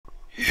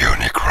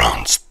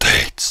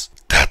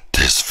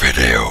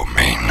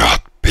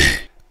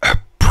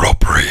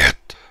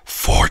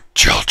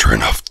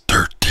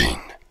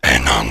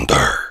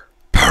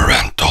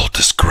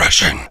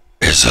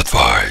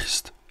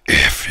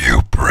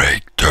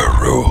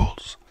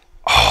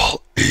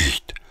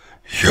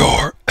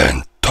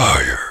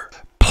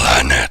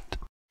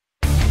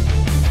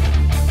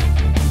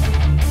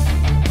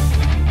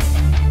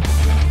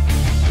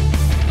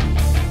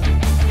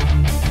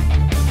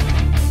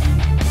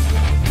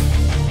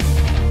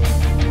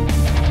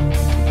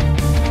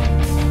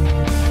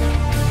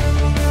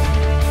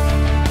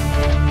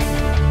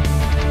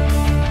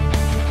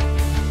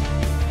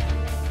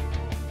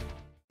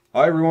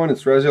Hi everyone,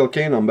 it's Raziel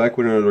Kane. I'm back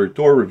with another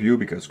toy review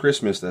because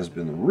Christmas has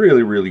been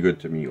really good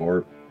to me,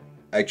 or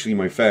actually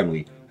my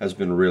family has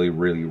been really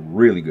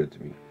good to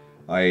me.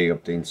 I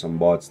obtained some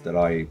bots that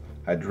I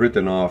had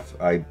written off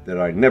that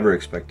I never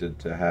expected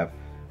to have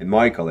in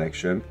my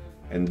collection,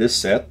 and this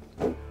set,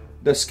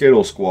 the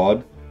Skittles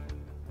Squad,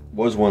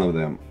 was one of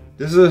them.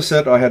 This is a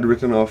set I had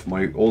written off.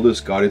 My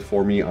oldest got it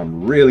for me.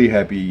 I'm really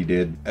happy he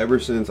did. Ever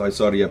since I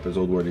saw the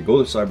episode where they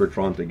go to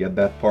Cybertron to get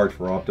that part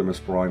for Optimus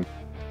Prime,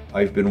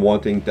 I've been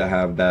wanting to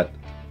have that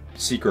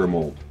Seeker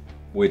mold,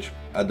 which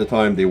at the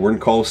time they weren't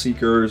called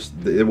Seekers,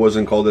 it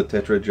wasn't called a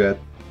Tetrajet,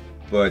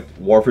 but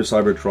War for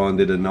Cybertron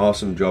did an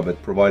awesome job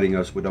at providing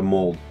us with a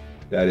mold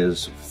that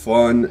is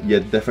fun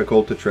yet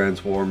difficult to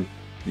transform,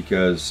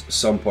 because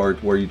some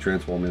part where you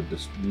transform it,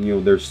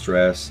 there's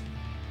stress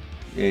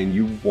and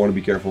you want to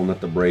be careful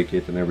not to break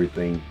it and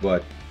everything.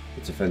 But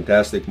it's a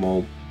fantastic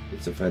mold.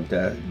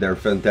 They're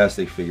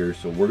fantastic figures,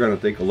 so we're gonna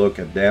take a look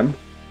at them.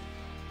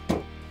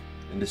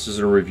 And this is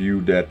a review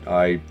that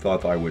I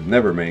thought I would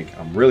never make.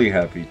 I'm really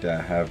happy to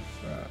have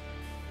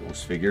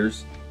those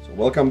figures. So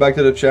welcome back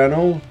to the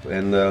channel,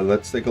 and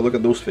let's take a look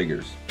at those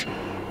figures.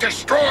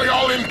 Destroy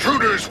all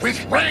intruders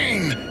with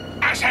rain!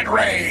 Acid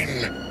rain!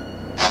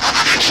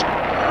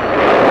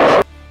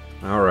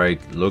 Alright,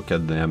 look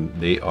at them.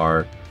 They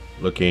are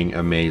looking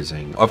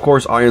amazing. Of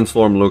course,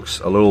 Ionstorm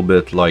looks a little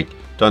bit like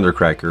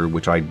Thundercracker,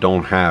 which I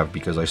don't have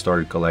because I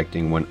started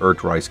collecting when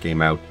Earthrise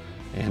came out.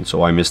 And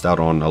so I missed out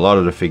on a lot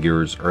of the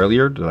figures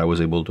earlier that I was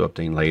able to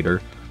obtain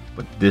later.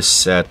 But this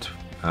set,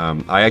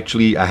 I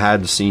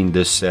had seen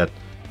this set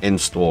in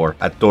store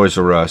at Toys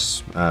R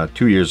Us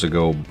 2 years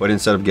ago. But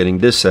instead of getting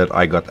this set,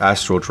 I got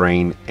Astro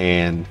Train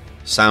and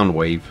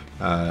Soundwave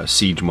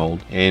Siege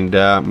mold. And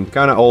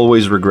kind of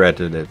always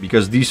regretted it,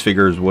 because these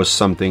figures was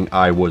something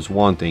I was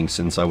wanting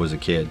since I was a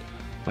kid.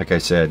 Like I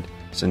said,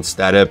 since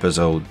that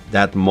episode,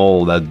 that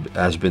mold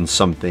has been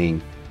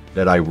something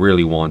that I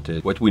really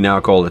wanted. What we now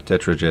call a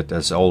Tetrajet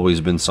has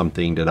always been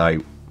something that I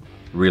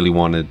really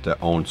wanted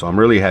to own. So I'm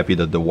really happy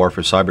that the War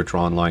for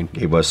Cybertron line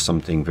gave us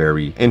something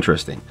very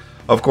interesting.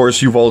 Of course,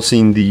 you've all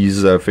seen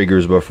these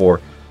figures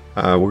before.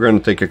 We're going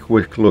to take a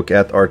quick look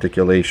at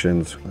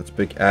articulations. Let's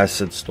pick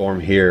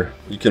Acidstorm here.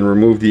 You can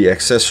remove the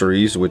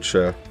accessories, which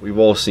we've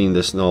all seen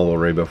this null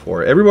array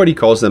before. Everybody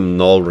calls them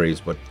null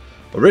rays, but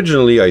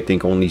originally I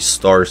think only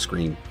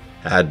Starscream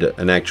had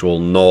an actual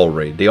null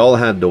ray. They all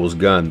had those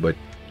guns, but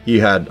he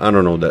had, I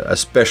don't know, a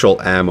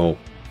special ammo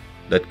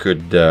that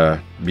could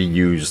be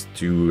used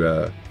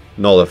to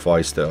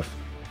nullify stuff.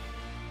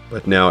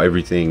 But now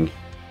everything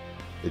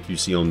that you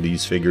see on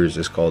these figures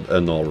is called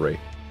a null ray.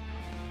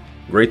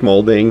 Great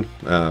molding,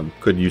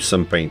 could use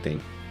some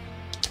painting.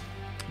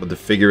 But the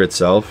figure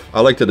itself, I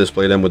like to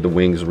display them with the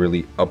wings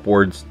really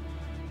upwards.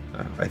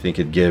 I think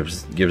it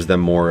gives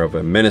them more of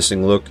a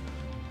menacing look.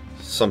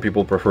 Some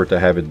people prefer to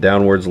have it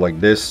downwards like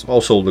this.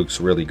 Also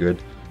looks really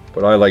good.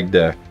 But I like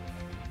the,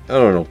 I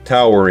don't know,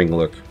 towering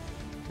look.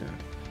 Yeah.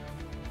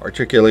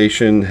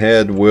 Articulation,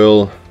 head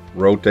will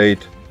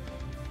rotate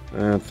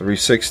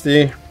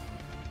 360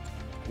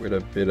 with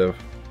a bit of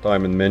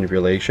time and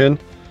manipulation.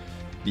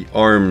 The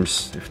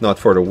arms, if not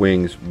for the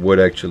wings, would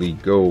actually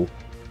go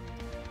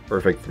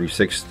perfect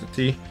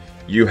 360.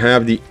 You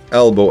have the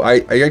elbow.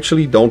 I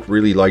actually don't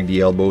really like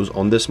the elbows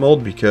on this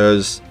mold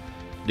because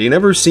they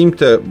never seem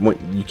to,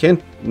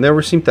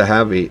 never seem to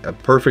have a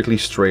perfectly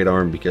straight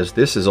arm, because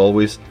this is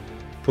always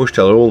pushed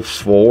a little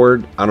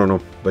forward. I don't know,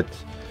 but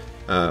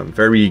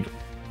very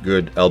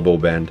good elbow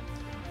band.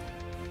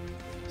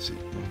 Let's see.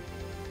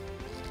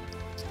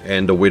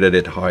 And the way that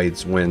it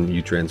hides when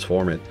you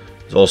transform it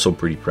is also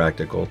pretty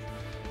practical.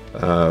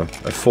 A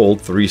full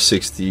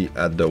 360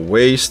 at the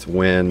waist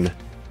when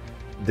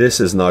this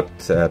is not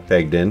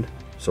pegged in.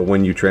 So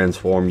when you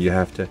transform, you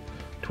have to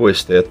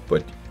twist it,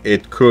 but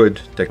it could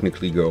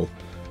technically go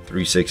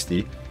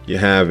 360. You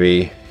have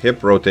a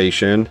hip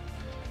rotation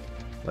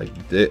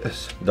like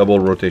this, double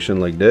rotation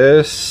like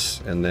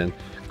this, and then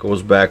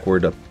goes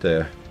backward up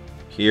to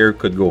here.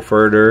 Could go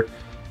further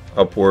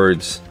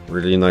upwards.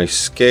 Really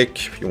nice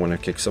kick if you want to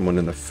kick someone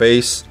in the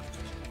face.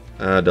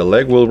 The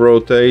leg will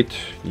rotate.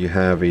 You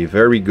have a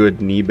very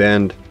good knee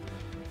bend.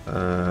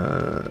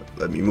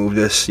 Let me move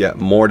this. Yeah,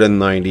 more than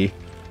 90,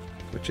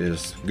 which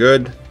is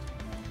good.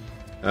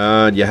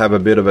 You have a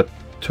bit of a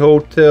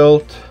toe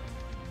tilt,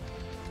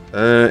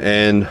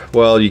 and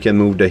well, you can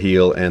move the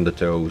heel and the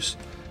toes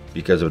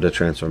because of the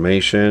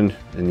transformation.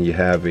 And you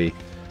have a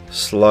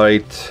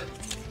slight,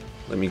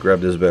 let me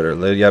grab this better.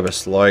 You have a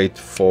slight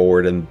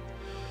forward and,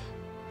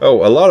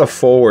 oh, a lot of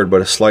forward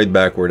but a slight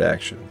backward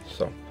action.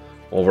 So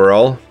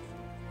overall,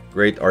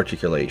 great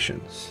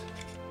articulations.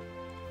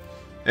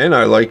 And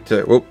I like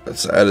to, whoop,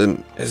 let's add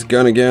in his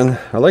gun again.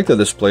 I like to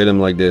display them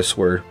like this,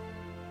 where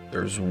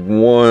there's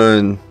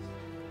one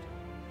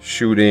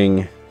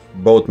shooting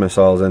both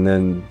missiles and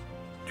then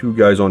two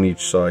guys on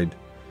each side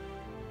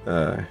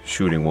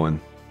shooting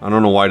one. I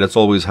don't know why, that's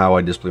always how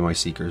I display my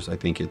Seekers. I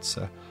think it's,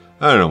 I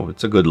don't know,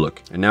 it's a good look.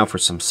 And now for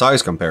some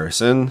size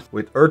comparison.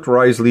 With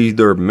Earthrise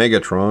leader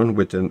Megatron,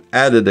 with an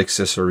added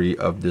accessory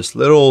of this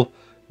little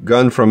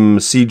Gun from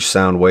Siege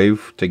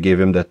Soundwave to give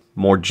him that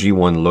more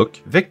G1 look.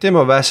 Victim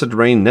of Acid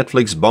Rain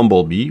Netflix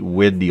Bumblebee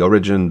with the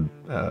origin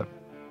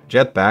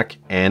jetpack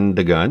and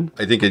the gun.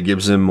 I think it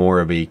gives him more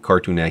of a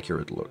cartoon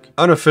accurate look.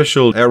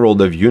 Unofficial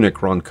Herald of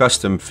Unicron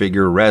custom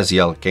figure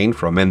Raziel Kane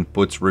from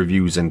Inputs,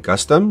 Reviews, and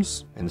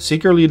Customs. And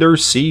Seeker Leader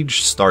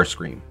Siege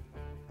Starscream.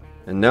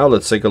 And now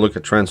let's take a look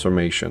at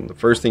transformation. The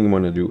first thing you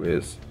want to do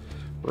is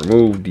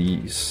remove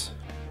these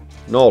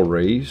null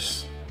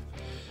rays.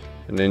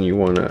 And then you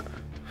want to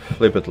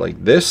flip it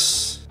like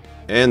this.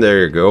 And there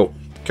you go.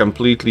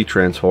 Completely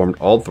transformed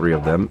all three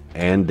of them.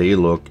 And they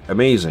look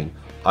amazing.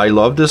 I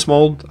love this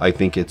mold. I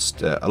think it's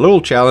a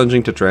little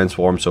challenging to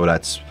transform, so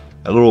that's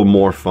a little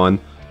more fun.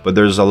 But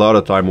there's a lot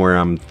of time where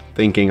I'm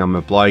thinking I'm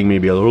applying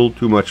maybe a little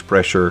too much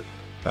pressure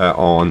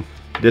on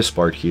this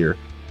part here.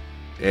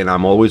 And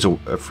I'm always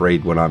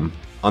afraid when I'm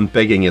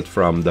unpegging it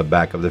from the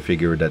back of the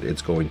figure that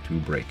it's going to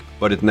break.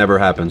 But it never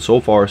happened so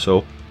far,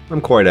 so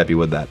I'm quite happy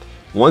with that.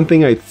 One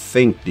thing I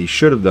think they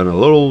should have done a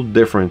little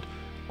different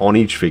on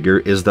each figure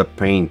is the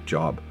paint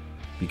job.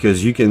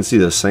 Because you can see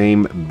the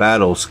same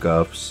battle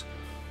scuffs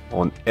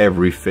on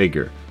every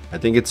figure. I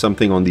think it's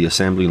something on the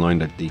assembly line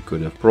that they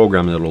could have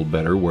programmed a little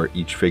better, where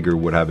each figure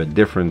would have a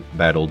different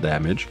battle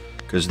damage,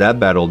 because that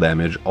battle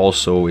damage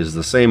also is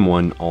the same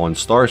one on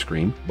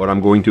Starscream, but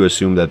I'm going to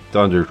assume that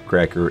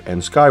Thundercracker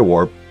and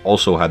Skywarp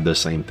also had the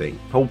same thing.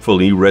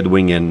 Hopefully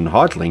Redwing and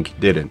Hotlink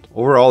didn't.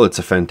 Overall, it's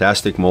a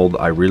fantastic mold.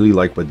 I really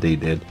like what they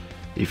did.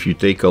 If you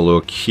take a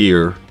look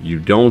here, you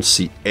don't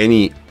see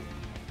any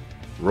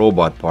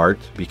robot part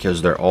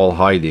because they're all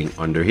hiding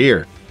under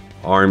here.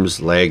 Arms,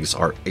 legs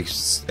are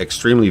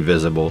extremely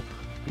visible.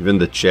 Even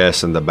the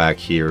chest and the back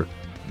here,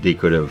 they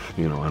could have,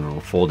 you know, I don't know,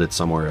 folded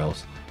somewhere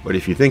else. But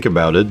if you think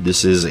about it,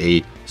 this is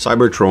a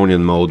Cybertronian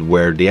mode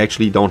where they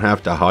actually don't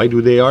have to hide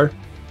who they are.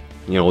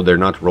 You know, they're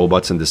not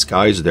robots in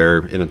disguise,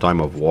 they're in a time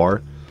of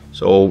war.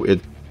 So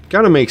it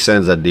kind of makes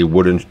sense that they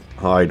wouldn't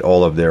hide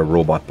all of their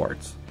robot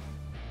parts.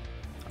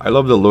 I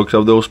love the looks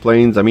of those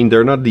planes. I mean,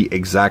 they're not the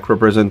exact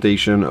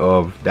representation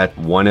of that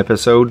one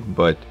episode,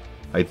 but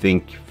I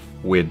think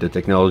with the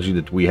technology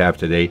that we have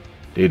today,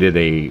 they did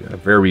a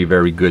very,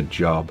 very good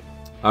job.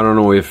 I don't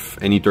know if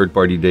any third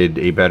party did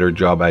a better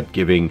job at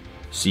giving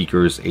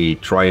Seekers a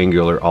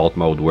triangular alt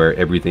mode where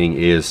everything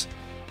is,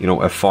 you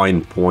know, a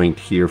fine point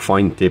here,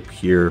 fine tip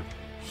here,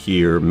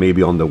 here,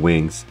 maybe on the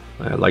wings,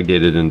 like they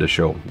did in the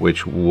show,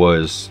 which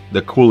was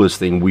the coolest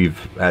thing we've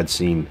had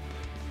seen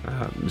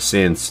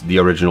since the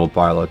original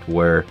pilot,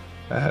 where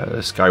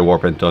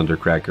Skywarp and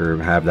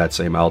Thundercracker have that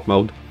same alt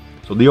mode.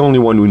 So the only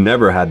one who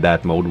never had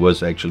that mode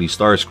was actually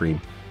Starscream,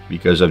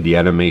 because of the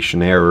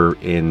animation error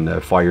in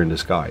Fire in the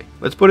Sky.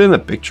 Let's put in a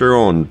picture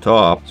on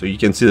top so you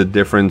can see the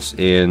difference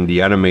in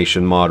the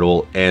animation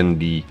model and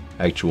the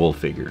actual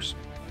figures.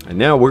 And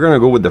now we're gonna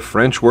go with the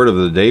French word of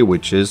the day,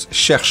 which is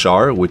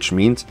chercheur, which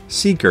means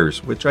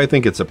seekers, which I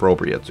think it's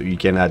appropriate. So you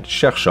can add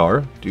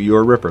chercheur to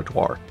your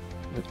repertoire,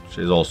 which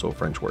is also a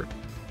French word.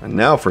 And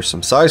now for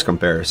some size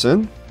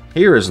comparison.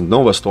 Here is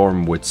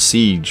Novastorm with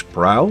Siege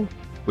Prowl,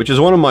 which is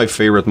one of my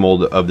favorite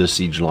molds of the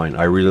Siege line.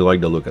 I really like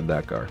the look of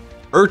that car.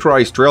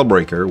 Earthrise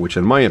Trailbreaker, which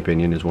in my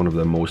opinion is one of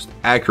the most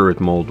accurate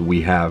molds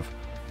we have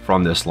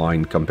from this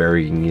line,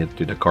 comparing it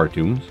to the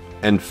cartoons.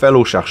 And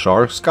Fellow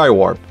Chercheur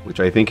Skywarp, which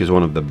I think is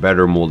one of the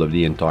better molds of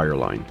the entire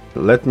line.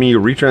 Let me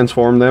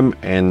retransform them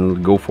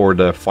and go for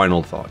the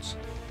final thoughts.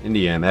 In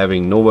the end,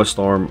 having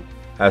Novastorm,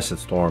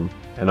 Acidstorm,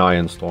 and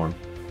Ionstorm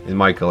in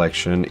my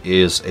collection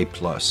is a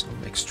plus.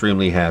 I'm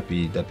extremely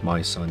happy that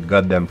my son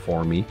got them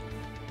for me.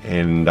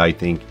 And I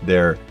think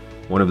they're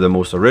one of the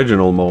most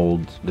original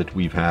molds that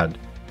we've had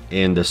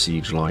in the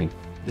Siege line.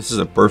 This is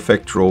a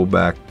perfect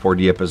throwback for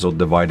the episode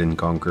Divide and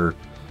Conquer,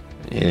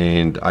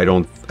 and I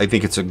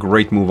think it's a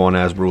great move on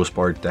Hasbro's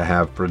part to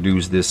have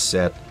produced this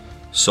set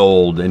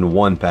sold in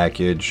one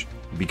package,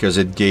 because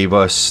it gave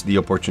us the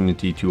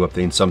opportunity to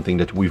obtain something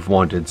that we've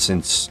wanted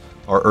since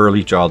our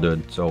early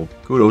childhood. So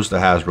kudos to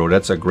Hasbro,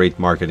 that's a great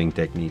marketing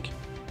technique.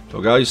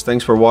 So guys,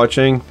 thanks for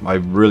watching.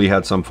 I've really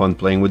had some fun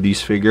playing with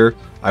these figures.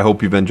 I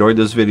hope you've enjoyed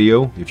this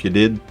video. If you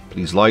did,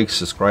 please like,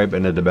 subscribe,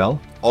 and hit the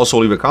bell. Also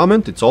leave a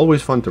comment, it's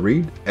always fun to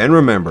read. And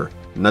remember,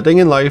 nothing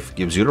in life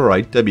gives you the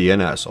right to be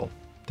an asshole.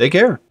 Take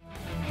care.